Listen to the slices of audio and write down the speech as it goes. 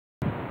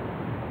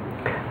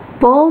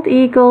Bald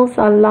eagles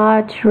are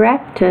large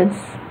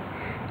raptors.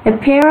 A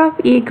pair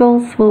of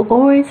eagles will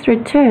always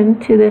return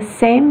to the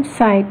same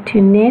site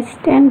to nest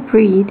and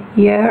breed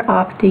year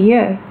after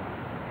year.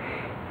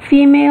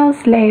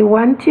 Females lay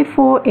 1 to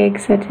 4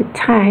 eggs at a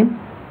time,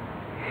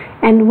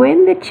 and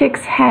when the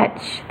chicks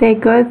hatch, they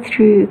go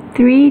through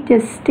 3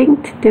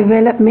 distinct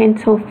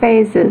developmental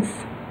phases.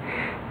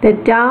 The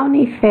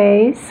downy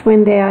phase,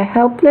 when they are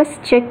helpless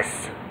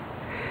chicks,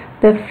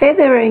 the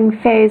feathering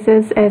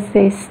phases as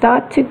they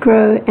start to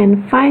grow,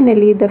 and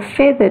finally the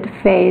feathered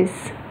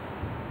phase.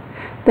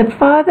 The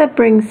father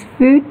brings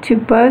food to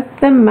both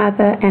the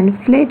mother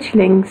and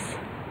fledglings.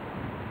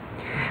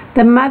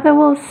 The mother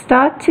will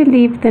start to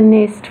leave the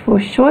nest for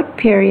short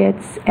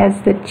periods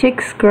as the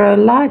chicks grow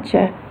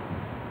larger.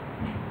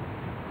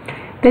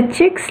 The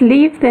chicks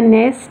leave the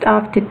nest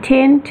after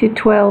 10 to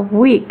 12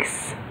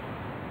 weeks.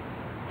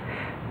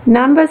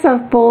 Numbers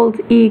of bald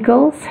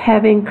eagles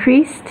have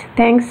increased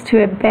thanks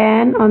to a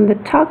ban on the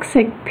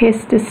toxic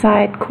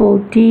pesticide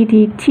called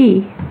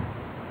DDT.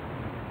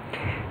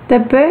 The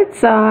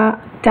birds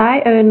are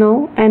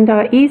diurnal and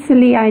are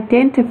easily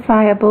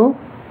identifiable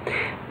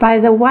by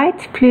the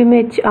white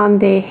plumage on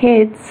their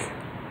heads,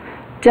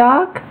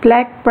 dark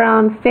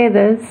black-brown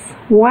feathers,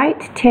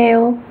 white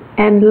tail,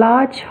 and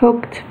large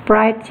hooked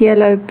bright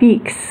yellow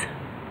beaks.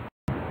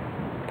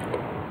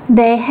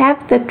 They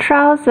have the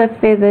trouser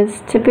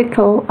feathers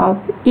typical of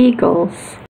eagles.